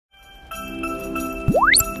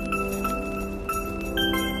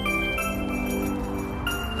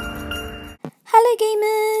Hello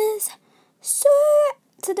gamers! So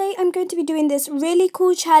today I'm going to be doing this really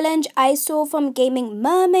cool challenge I saw from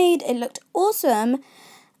GamingMermaid. It looked awesome,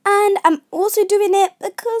 and I'm also doing it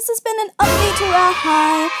because there's been an update to our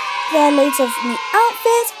high. There are loads of new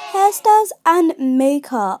outfits, hairstyles and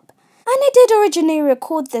makeup. And I did originally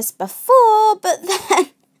record this before, but then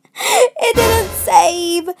it didn't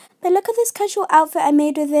save. But look at this casual outfit I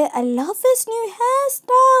made with it. I love this new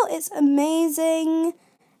hairstyle. It's amazing.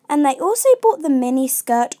 And I also bought the mini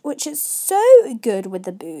skirt, which is so good with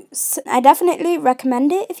the boots. I definitely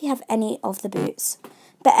recommend it if you have any of the boots.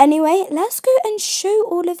 But anyway, let's go and show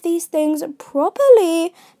all of these things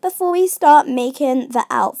properly before we start making the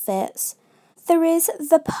outfits. There is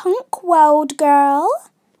the punk world girl,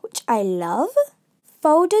 which I love.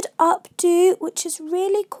 Folded up do, which is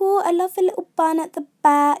really cool. I love the little bun at the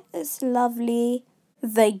back. It's lovely.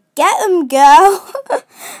 The Get 'em Girl,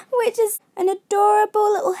 which is an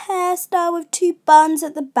adorable little hairstyle with two buns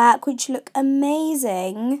at the back, which look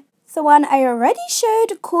amazing. The one I already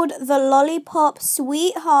showed called the Lollipop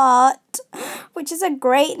Sweetheart, which is a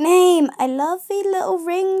great name. I love the little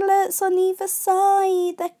ringlets on either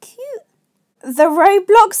side. They're cute. The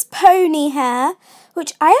Roblox pony hair,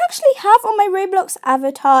 which I actually have on my Roblox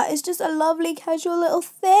avatar, is just a lovely casual little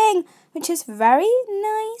thing, which is very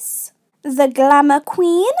nice. The Glamour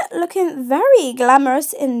Queen, looking very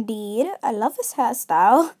glamorous indeed. I love this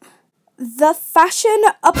hairstyle. The Fashion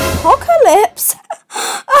Apocalypse.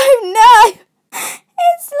 Oh no!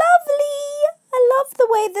 It's lovely. I love the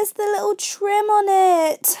way there's the little trim on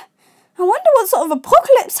it. I wonder what sort of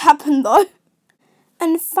apocalypse happened though.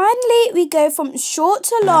 And finally, we go from short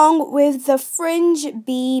to long with the Fringe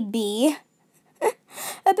BB.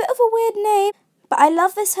 A bit of a weird name, but I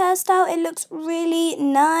love this hairstyle. It looks really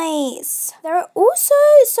nice. There are also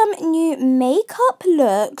some new makeup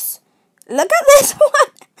looks. Look at this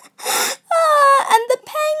one. And the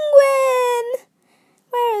penguin.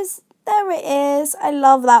 There it is. I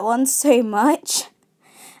love that one so much.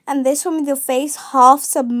 And this one with your face half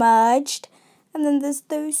submerged. And then there's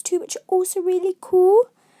those two, which are also really cool.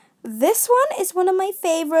 This one is one of my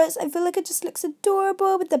favourites. I feel like it just looks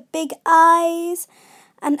adorable with the big eyes.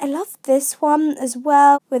 And I love this one as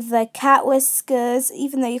well with the cat whiskers,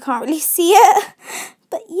 even though you can't really see it.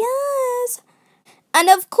 But yes. And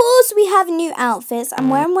of course we have new outfits. I'm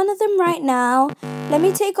wearing one of them right now. Let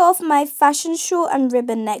me take off my fashion short and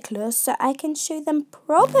ribbon necklace so I can show them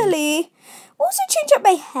properly. Also change up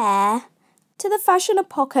my hair to the Fashion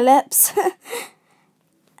Apocalypse.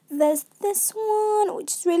 There's this one,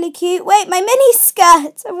 which is really cute. Wait, my mini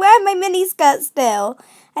skirt. I'm wearing my mini skirt still.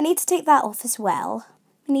 I need to take that off as well.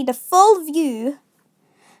 I need a full view.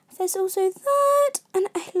 There's also that, and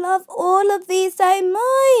I love all of these so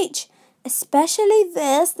much. Especially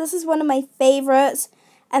this. This is one of my favourites.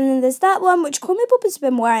 And then there's that one, which Call Me Bob has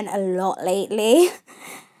been wearing a lot lately.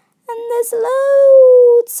 And there's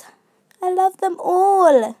loads. I love them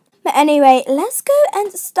all. But anyway, let's go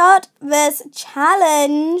and start this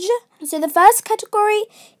challenge. So the first category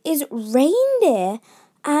is reindeer.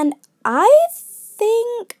 And I'm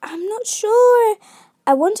not sure.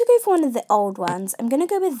 I want to go for one of the old ones. I'm going to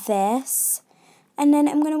go with this. And then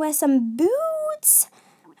I'm going to wear some boots.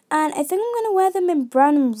 And I think I'm going to wear them in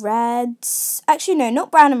brown and red. Actually, no,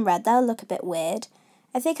 not brown and red. That'll look a bit weird.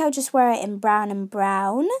 I think I'll just wear it in brown and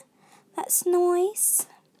brown. That's nice.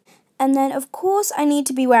 And then, of course, I need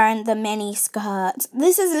to be wearing the mini skirt.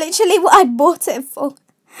 This is literally what I bought it for.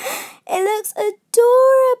 It looks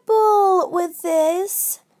adorable with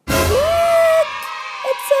this. Look!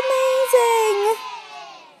 It's amazing!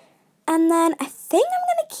 And then I think I'm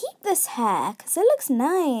going to keep this hair because it looks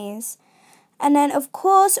nice. And then, of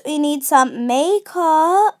course, we need some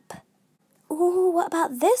makeup. Ooh, what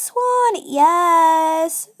about this one?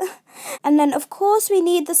 Yes. And then, of course, we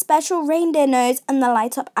need the special reindeer nose and the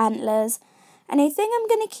light-up antlers. And I think I'm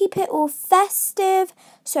going to keep it all festive.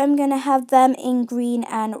 So I'm going to have them in green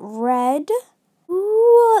and red.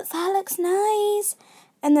 Ooh, that looks nice.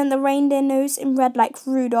 And then the reindeer nose in red like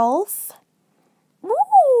Rudolph.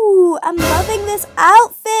 Ooh, I'm loving this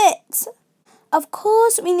outfit. Of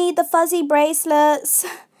course, we need the fuzzy bracelets.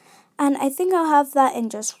 And I think I'll have that in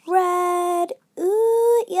just red.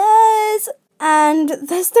 Ooh, yes. And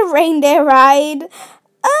there's the reindeer ride.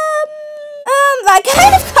 That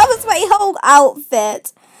kind of covers my whole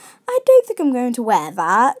outfit. I don't think I'm going to wear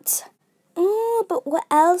that. Oh, but what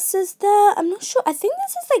else is there? I'm not sure. I think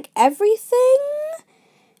this is like everything.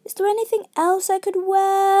 Is there anything else I could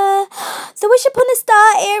wear? The Wish Upon a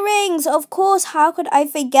Star earrings. Of course, how could I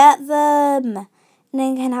forget them? And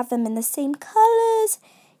then I can have them in the same colours.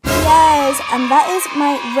 Yes, and that is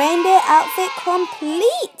my reindeer outfit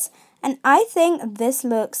complete. and I think this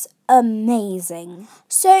looks amazing.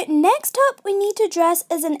 So next up we need to dress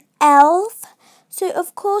as an elf. So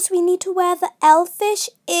of course we need to wear the elfish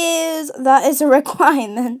ears. That is a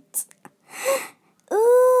requirement.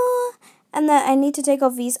 Ooh. And then I need to take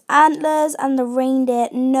off these antlers and the reindeer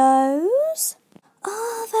nose.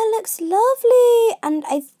 Oh, that looks lovely. And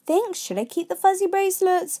I think, should I keep the fuzzy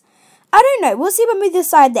bracelets? I don't know. We'll see when we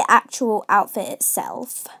decide the actual outfit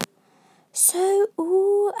itself. So,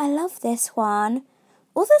 ooh, I love this one.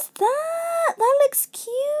 Oh, there's that. That looks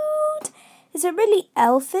cute. Is it really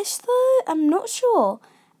elfish though? I'm not sure.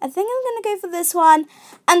 I think I'm going to go for this one.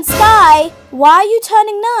 And Sky, why are you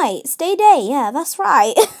turning night? Stay day. Yeah, that's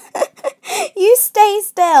right. You stay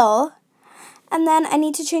still. And then I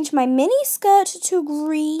need to change my mini skirt to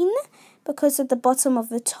green because of the bottom of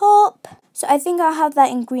the top. So I think I'll have that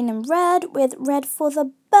in green and red with red for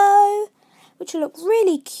the bow, which will look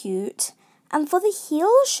really cute. And for the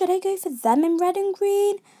heels, should I go for them in red and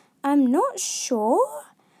green? I'm not sure.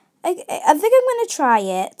 I think I'm going to try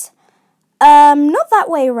it. Not that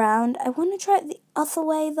way around. I want to try it the other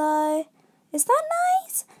way though. Is that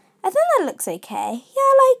nice? I think that looks okay. Yeah,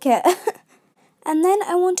 I like it. And then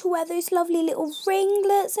I want to wear those lovely little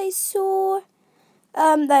ringlets I saw.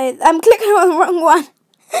 I'm clicking on the wrong one.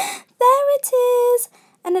 There it is.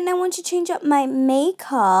 And then I want to change up my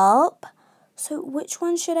makeup. So which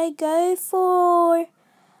one should I go for?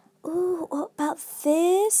 Ooh, what about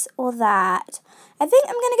this or that? I think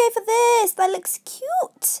I'm going to go for this. That looks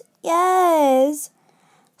cute. Yes.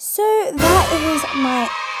 So that is my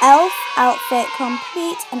elf outfit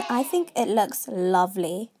complete. And I think it looks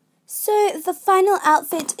lovely. So the final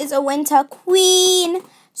outfit is a winter queen.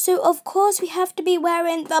 So of course we have to be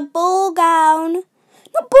wearing the ball gown.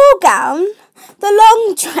 Not ball gown. The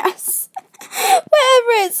long dress.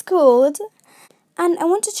 Whatever it's called. And I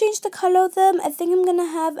want to change the colour of them. I think I'm going to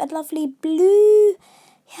have a lovely blue.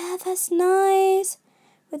 Yeah, that's nice.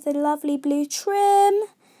 With a lovely blue trim.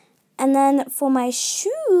 And then for my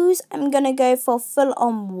shoes, I'm going to go for full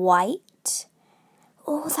on white.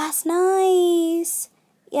 Oh, that's nice.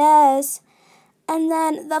 Yes. And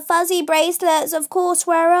then the fuzzy bracelets, of course,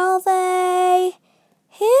 where are they?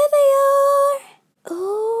 Here they are.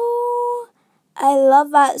 Oh, I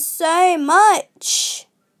love that so much.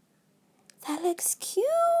 That looks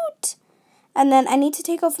cute. And then I need to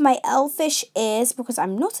take off my elfish ears because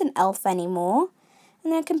I'm not an elf anymore.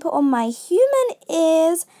 And then I can put on my human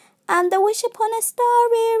ears and the Wish Upon a Star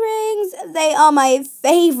earrings. They are my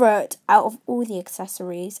favourite out of all the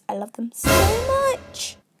accessories. I love them so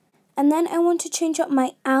much. And then I want to change up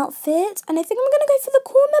my outfit. And I think I'm going to go for the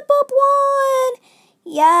corner bob one.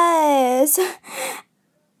 Yes.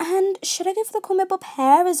 And should I go for the corner bob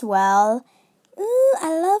hair as well? Ooh, I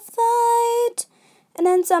love that. And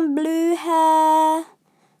then some blue hair.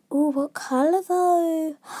 Ooh, what colour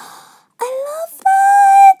though? I love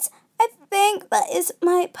that. I think that is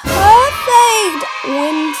my perfect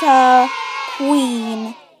winter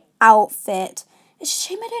queen outfit. It's a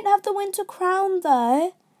shame I don't have the winter crown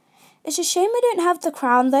though. It's a shame I don't have the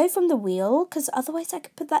crown though from the wheel, because otherwise I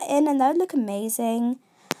could put that in and that would look amazing.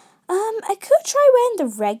 I could try wearing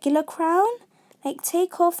the regular crown. Like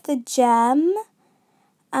take off the gem.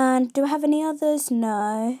 And do I have any others?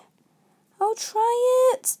 No. I'll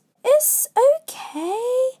try it. It's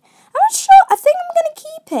okay. I'm not sure. I think I'm going to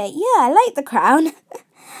keep it. Yeah, I like the crown.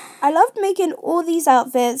 I loved making all these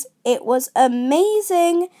outfits. It was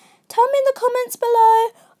amazing. Tell me in the comments below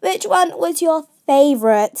which one was your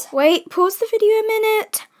favourite. Wait, pause the video a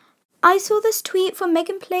minute. I saw this tweet from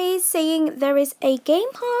Megan Plays saying there is a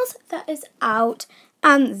game pass that is out.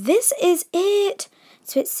 And this is it.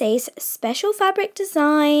 So it says special fabric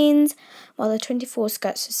designs, while the 24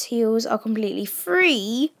 skirts with heels are completely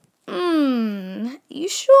free. You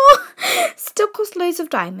sure? Still cost loads of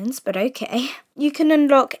diamonds, but okay. You can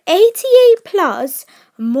unlock 88 plus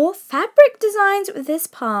more fabric designs with this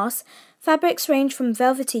pass. Fabrics range from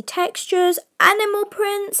velvety textures, animal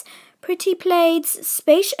prints, pretty plaids,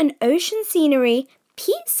 space and ocean scenery,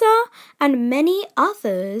 pizza, and many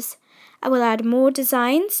others. I will add more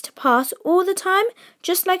designs to pass all the time,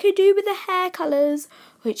 just like I do with the hair colours,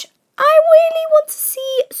 which I really want to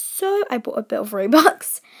see, so I bought a bit of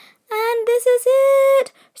Robux. And this is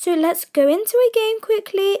it. So let's go into a game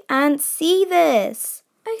quickly and see this.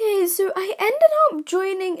 Okay, so I ended up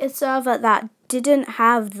joining a server that didn't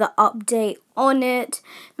have the update on it,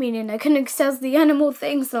 meaning I couldn't access the animal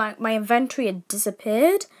things, like my inventory had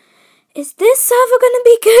disappeared. Is this server gonna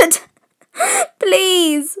be good?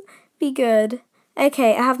 Please be good.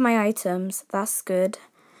 Okay, I have my items. That's good.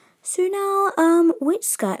 So now, which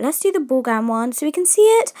skirt? Let's do the ball gown one so we can see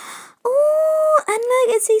it. Oh, and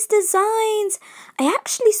look, it's these designs. I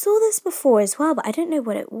actually saw this before as well, but I don't know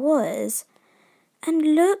what it was.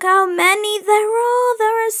 And look how many there are.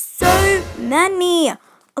 There are so many.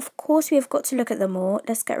 Of course, we've got to look at them all.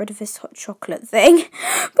 Let's get rid of this hot chocolate thing.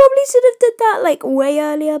 Probably should have did that like way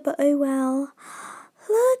earlier, but oh well.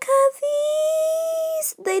 Look at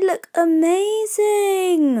these. They look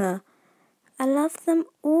amazing. I love them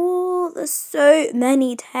all. There's so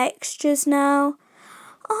many textures now.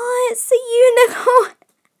 Oh, it's the unicorn.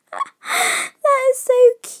 That is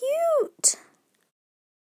so cute.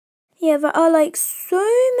 Yeah, there are like so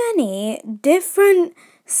many different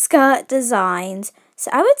skirt designs.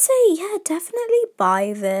 So I would say, yeah, definitely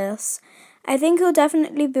buy this. I think it'll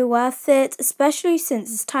definitely be worth it, especially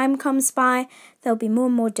since as time comes by, there'll be more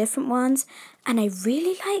and more different ones. And I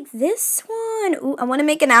really like this one. Ooh, I want to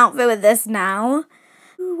make an outfit with this now.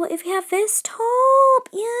 Ooh, what if we have this top?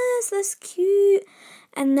 Yes, that's cute.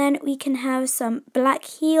 And then we can have some black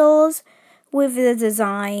heels with the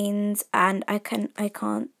designs. And I can't.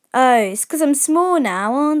 Oh, it's because I'm small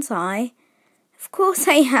now, aren't I? Of course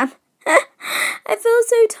I am. I feel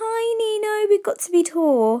so tiny. No, we've got to be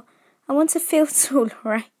tall. I want to feel tall,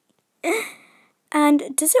 right?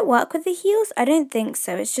 And does it work with the heels? I don't think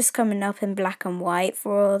so. It's just coming up in black and white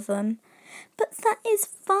for all of them. But that is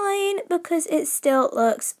fine because it still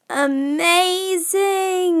looks amazing.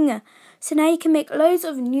 So now you can make loads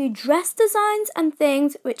of new dress designs and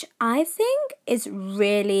things, which I think is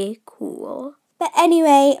really cool. But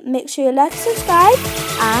anyway, make sure you like, subscribe,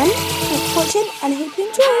 and thanks for watching, and I hope you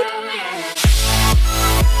enjoyed.